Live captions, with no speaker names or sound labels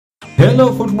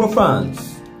Hello football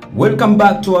fans, welcome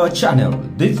back to our channel.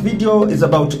 This video is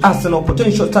about Arsenal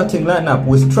potential starting lineup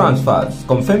with transfers,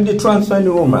 confirmed transfer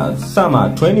rumors, summer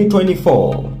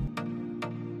 2024.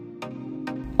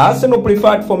 Arsenal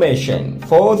preferred formation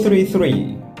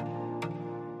 4-3-3.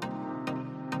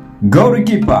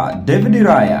 Goalkeeper David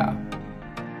Raya.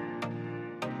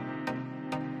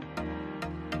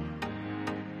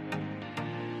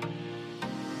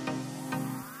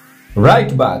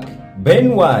 Right back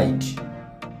Ben White.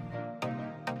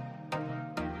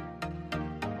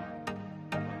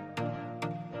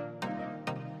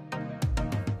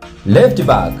 Left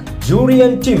back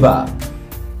Julian Timber.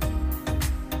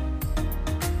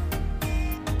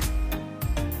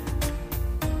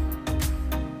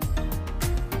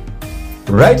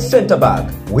 Right centre back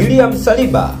William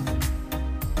Saliba.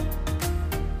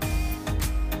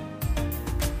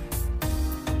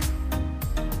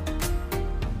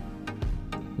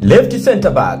 Left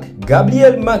centre back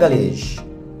Gabriel Magalhaes.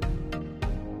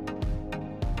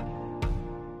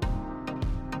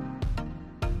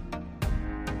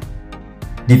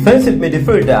 Defensive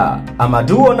midfielder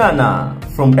Amadou Onana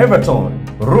from Everton,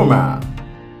 Roma.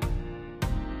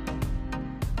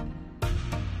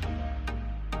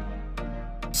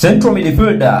 Central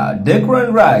midfielder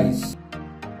Declan Rice.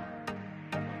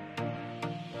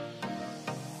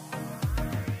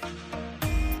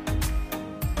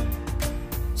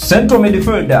 Central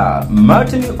midfielder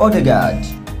Martin Odegaard.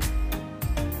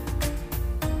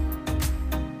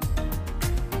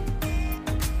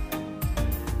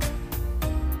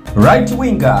 Right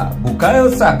winger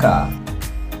Bukayo Saka.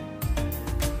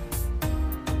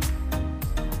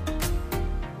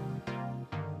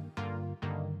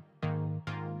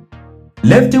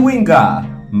 Left winger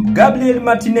Gabriel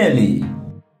Martinelli.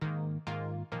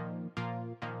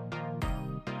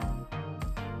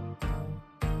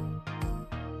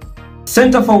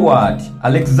 Centre forward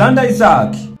Alexander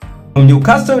Isak from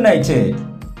Newcastle United,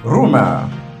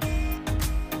 Roma.